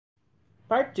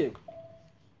Part 2.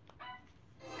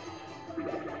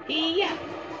 Yeah.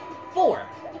 4.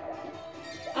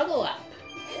 I'll go up.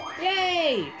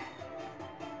 Yay!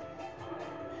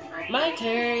 My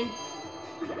turn.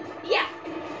 Yeah.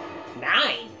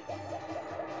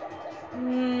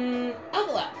 9. I'll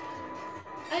go up.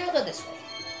 I'll go this way.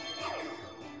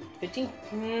 15.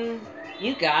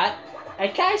 You got a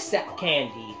cassette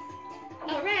candy.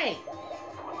 Alright.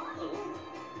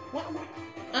 What?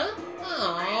 Huh?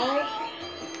 Oh.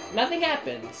 Nothing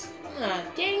happens. Aw,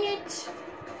 dang it.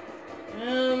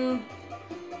 You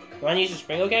wanna use the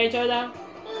spring okay to now?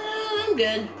 I'm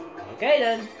good. Okay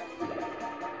then.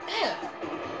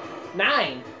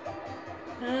 9.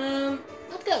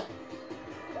 Let's go.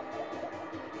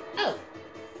 Oh.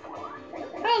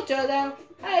 Hello, Toto.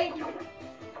 Hi.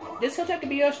 This hotel could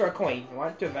be yours for a coin. You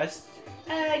want to invest?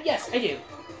 Yes, I do.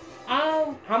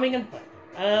 How am I gonna put?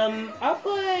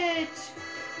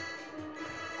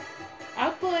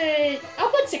 I'll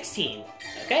put 16.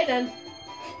 Okay then.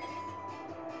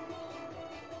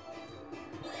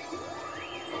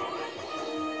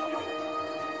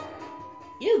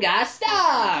 You got a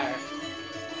star!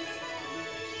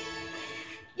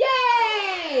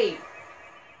 Yay!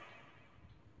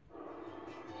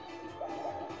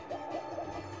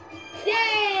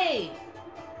 Yay!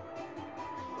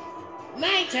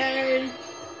 My turn.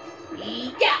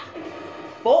 Yeah!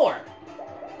 4.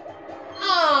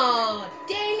 Oh,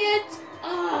 dang it!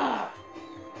 Oh.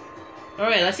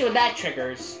 Alright, let's see what that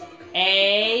triggers.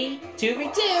 A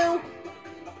 2v2.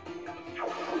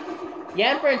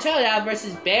 Yamper and Toadette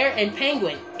versus Bear and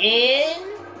Penguin in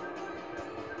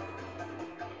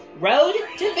Road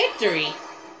to Victory.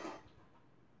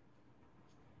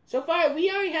 So far, we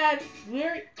already have a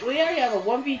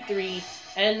 1v3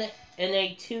 and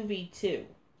a 2v2.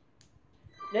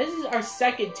 This is our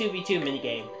second 2v2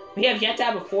 minigame. We have yet to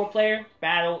have a 4-player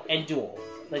battle and duel.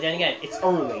 But then again, it's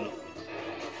early.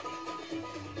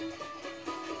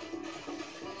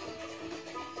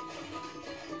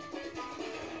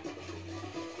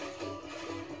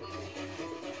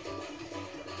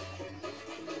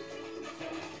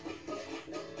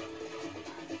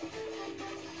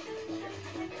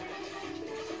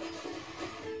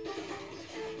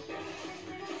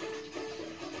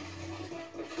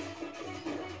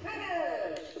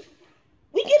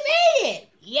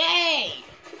 Yay!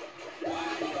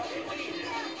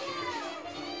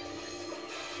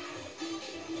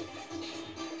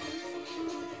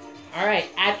 Alright,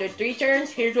 after 3 turns,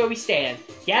 here's where we stand.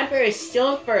 Yamper is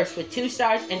still in first with 2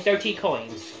 stars and 13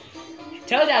 coins.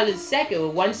 Toadette is second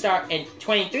with 1 star and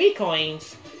 23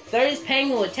 coins. Third is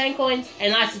Penguin with 10 coins,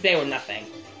 and last is Bear with nothing.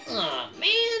 Aw,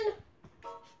 man!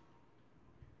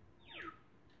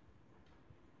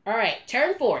 Alright,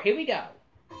 turn 4, here we go.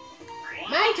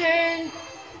 My turn!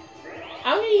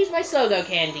 I'm gonna use my Slow-Go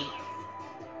candy.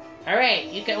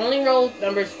 Alright, you can only roll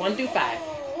numbers 1 through 5.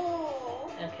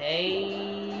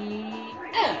 Okay...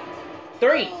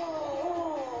 3.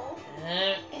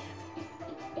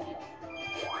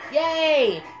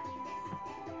 Yay!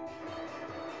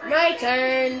 My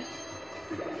turn!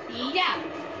 Yeah!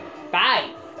 5.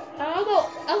 I'll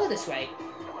go this way.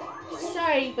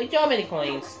 Sorry, but you don't have any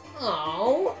coins.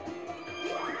 Oh.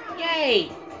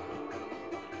 Yay!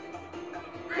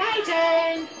 My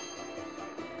turn!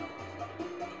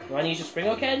 You wanna use your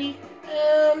Springo candy?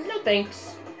 No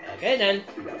thanks. Okay then.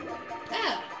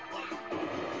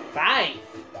 5.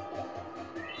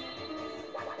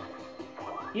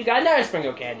 You got another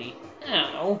Springo candy.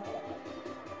 Oh.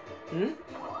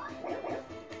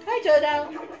 Hi,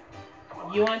 Toadette.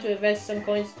 You want to invest some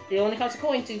coins? It only costs a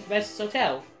coin to invest in this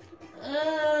hotel.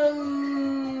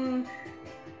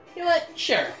 You know what?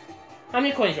 Sure. How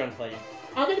many coins do you want to put in?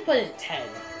 I'm gonna put in 10.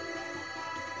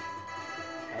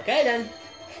 Okay then.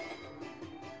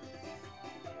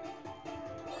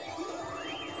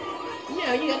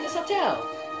 Now you got this hotel.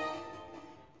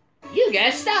 You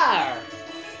get a star!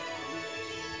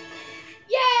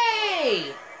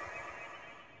 Yay!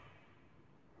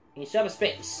 You still have a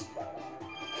space.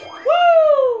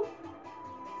 Woo!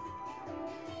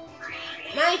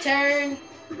 My turn.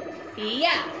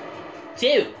 Yeah.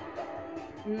 2.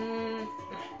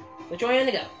 Which way are you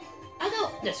gonna go? I'll go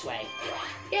this way.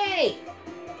 Yay!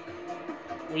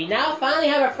 We now finally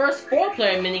have our first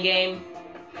 4-player minigame.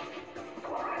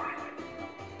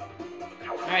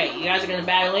 Alright, you guys are gonna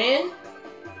battle in.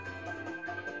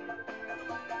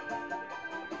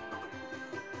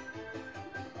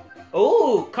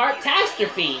 Ooh,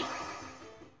 Cartastrophe!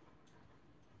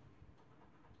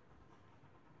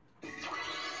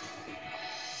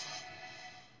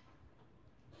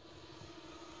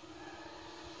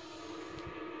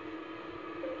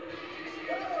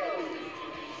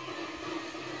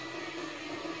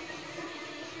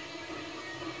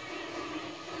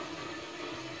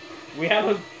 We have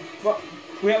a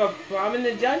bomb in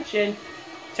the junction.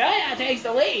 Toya takes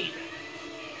the lead.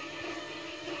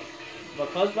 But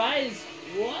close by is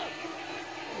what?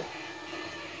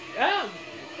 Oh.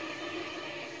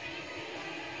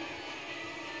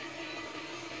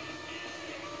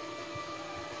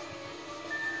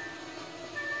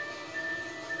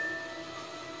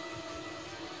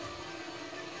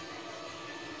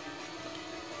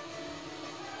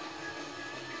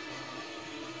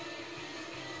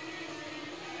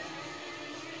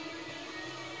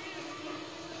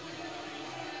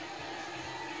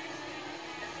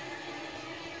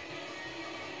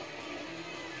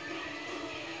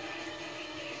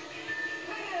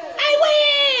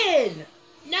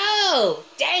 No!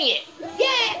 Dang it!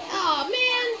 Yeah! Oh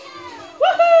man!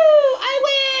 Woohoo!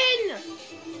 I win!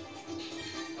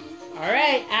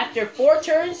 Alright, after 4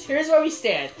 turns, here's where we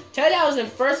stand. Toadette was in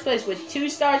first place with 2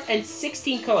 stars and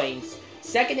 16 coins.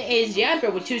 Second is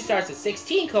Yamper with 2 stars and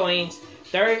 16 coins.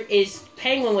 Third is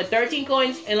Penguin with 13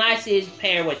 coins. And last is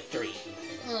Pear with 3.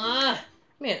 Man,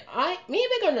 me and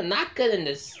Big are not good in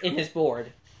this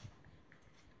board.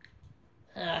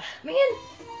 Man.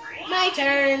 My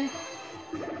turn.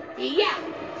 Yeah!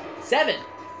 7.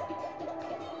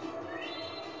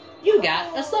 You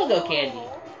got a Slogo candy.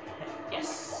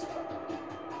 Yes.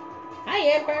 Hi,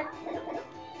 Amber.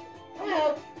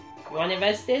 Hello. You want to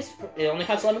invest this? It only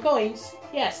costs 11 coins.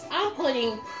 Yes, I'm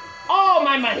putting all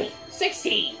my money.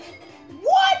 16.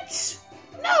 What?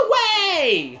 No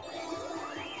way!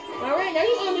 Alright, now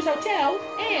you own this hotel,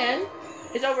 and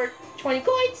it's over 20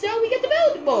 coins, so we get to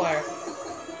build more.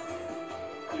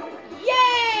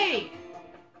 Yay!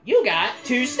 You got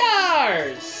 2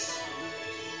 stars!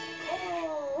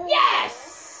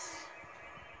 Yes!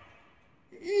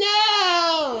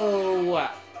 No!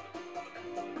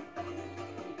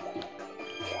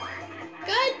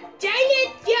 God dang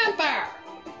it, Jumper!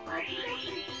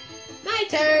 My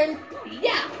turn.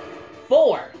 Yeah.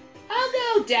 4. I'll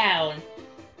go down.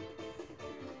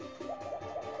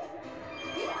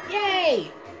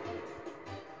 Yay!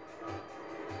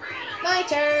 My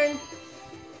turn.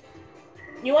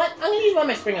 You know what? I'm gonna use one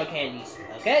of my Springo candies.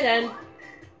 Okay then.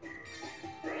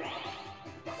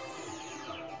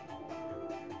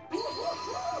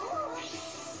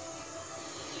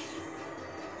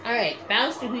 Alright,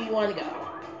 bounce to who you want to go.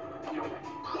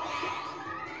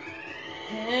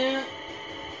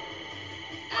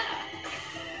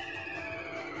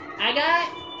 I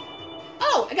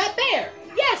got Bear!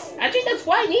 Yes! Actually, that's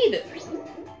why I need it.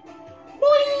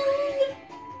 Boing!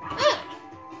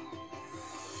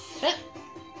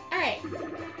 Alright.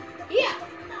 Yeah.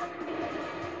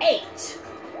 8.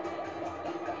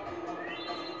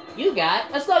 You got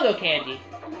a Slogo candy.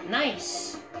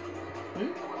 Nice.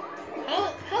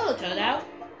 Hello, Toadout.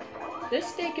 This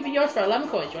steak could be yours for 11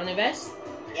 coins. You want to invest?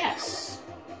 Yes.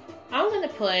 I'm gonna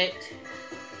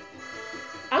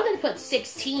put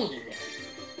 16.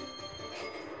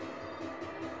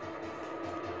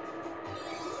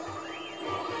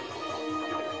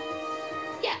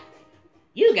 Yeah.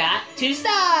 You got 2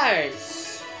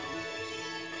 stars.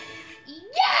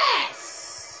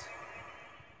 Yes!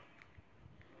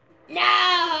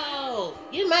 No!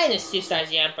 You minus 2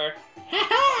 stars, Yamper. Ha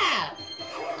ha!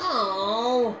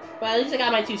 Oh, but at least I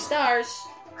got my 2 stars.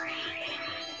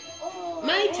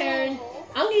 My turn.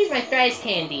 I'm gonna use my thrice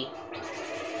candy.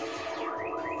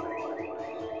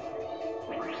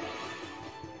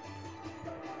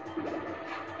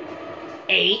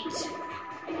 Eight,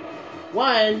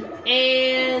 1,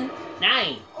 and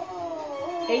 9.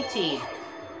 18.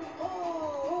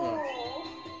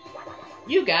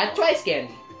 You got twice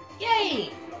candy.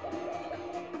 Yay!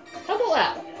 Couple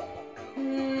out.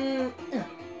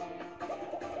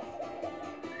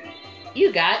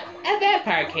 You got a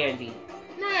vampire candy.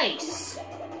 Nice.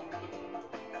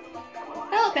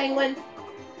 Hello, Penguin.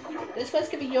 This quest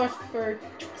could be yours for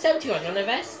 17 coins. Want to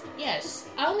invest? Yes.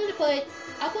 I'll put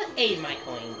 8 in my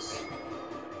coins.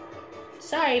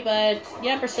 Sorry, but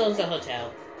Yamper still is a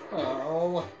hotel.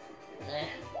 Oh.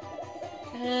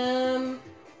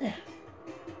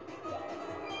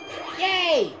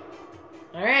 Yay!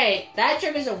 Alright, that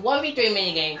triggers a 1v3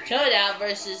 minigame. Toadout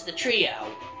versus the trio.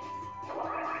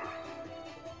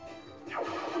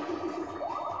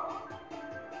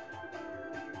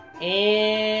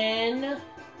 In...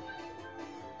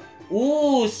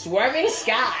 Ooh, Swerving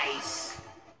Skies.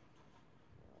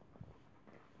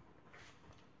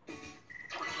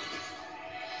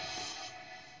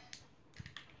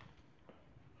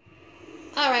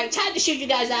 Alright, time to shoot you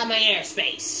guys out of my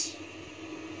airspace.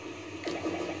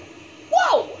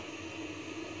 Whoa!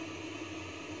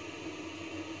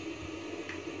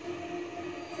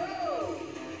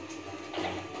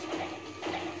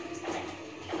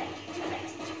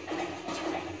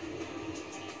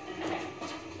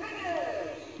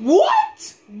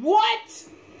 What? What?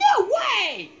 No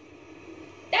way!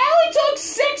 That only took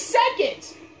 6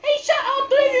 seconds! He shot all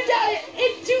 3 of you down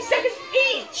in 2 seconds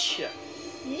each!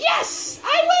 Yes!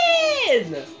 I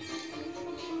win!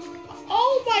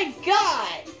 Oh my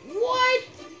god! What?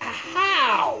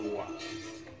 How?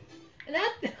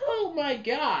 Oh my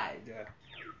god.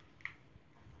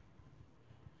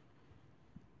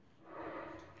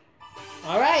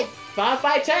 Alright, final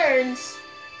 5 turns.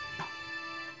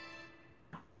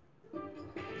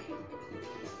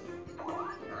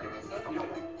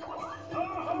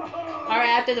 Alright,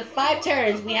 after the 5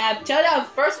 turns, we have Toda in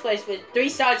first place with 3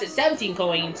 stars and 17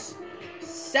 coins.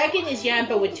 Second is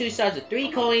Yampa with 2 stars and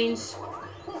 3 coins.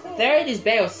 Third is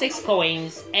Bear with 6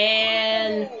 coins.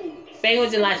 And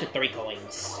Penguin's in last with 3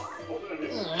 coins.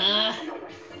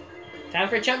 Time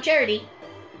for Chump Charity.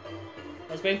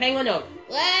 Let's bring Penguin over.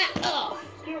 Oh.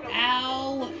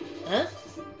 Ow. Huh?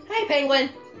 Hi, Penguin.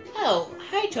 Oh,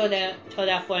 hi, Toda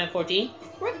 414.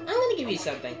 I'm gonna give you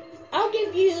something. I'll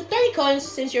give you 30 coins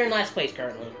since you're in last place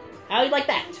currently. How do you like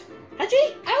that?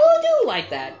 Actually, I will do like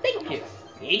that. Thank you.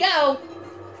 Here you go.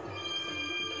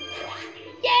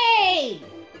 Yay!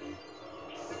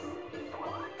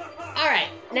 Alright,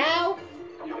 now,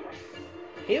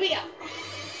 here we go.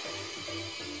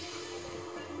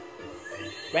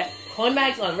 Coin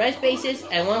bags on red spaces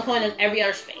and 1 coin on every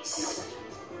other space.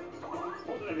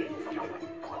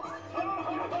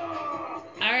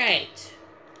 Alright.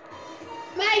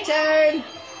 My turn!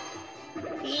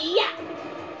 Yeah!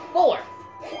 4.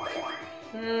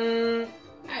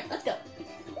 Alright, let's go.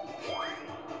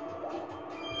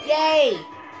 Yay!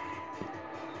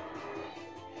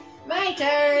 My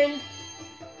turn!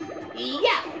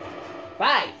 Yeah!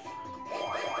 5.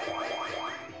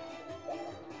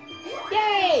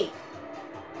 Yay!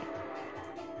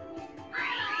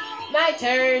 My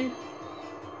turn!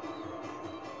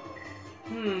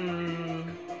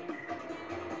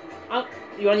 Oh,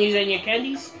 you want to use any of your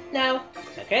candies? No?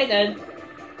 Okay then.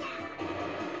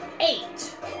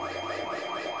 8.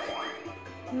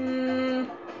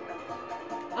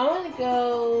 I want to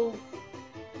go...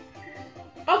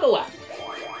 I'll go up.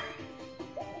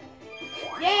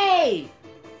 Yay!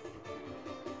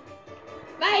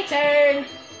 My turn!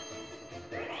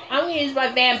 I'm gonna use my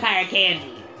vampire candy.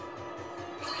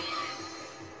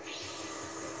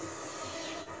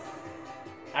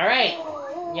 Alright.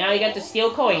 Now you got to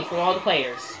steal coins from all the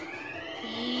players.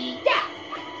 Yeah!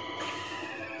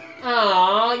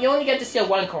 Aww, you only get to steal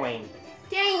 1 coin.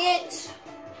 Dang it!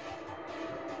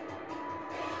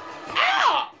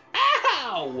 Ow!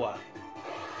 Ow!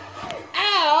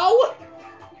 Ow!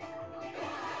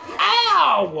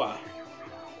 Ow!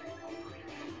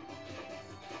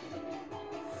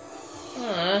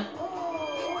 Huh.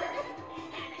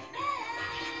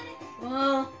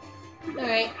 Well,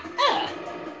 alright.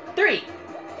 3.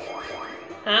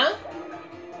 Huh?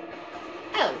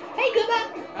 Oh, hey, Gooba!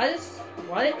 I just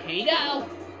wanted. Here you go.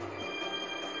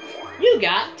 You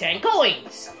got 10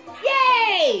 coins.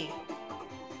 Yay!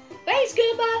 Thanks,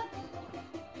 Gooba!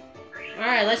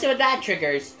 Alright, let's see what that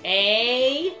triggers.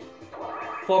 A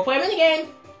 4-player minigame.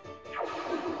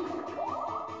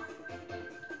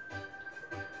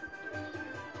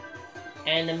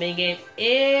 And the minigame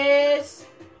is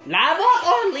Lava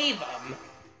or Leva?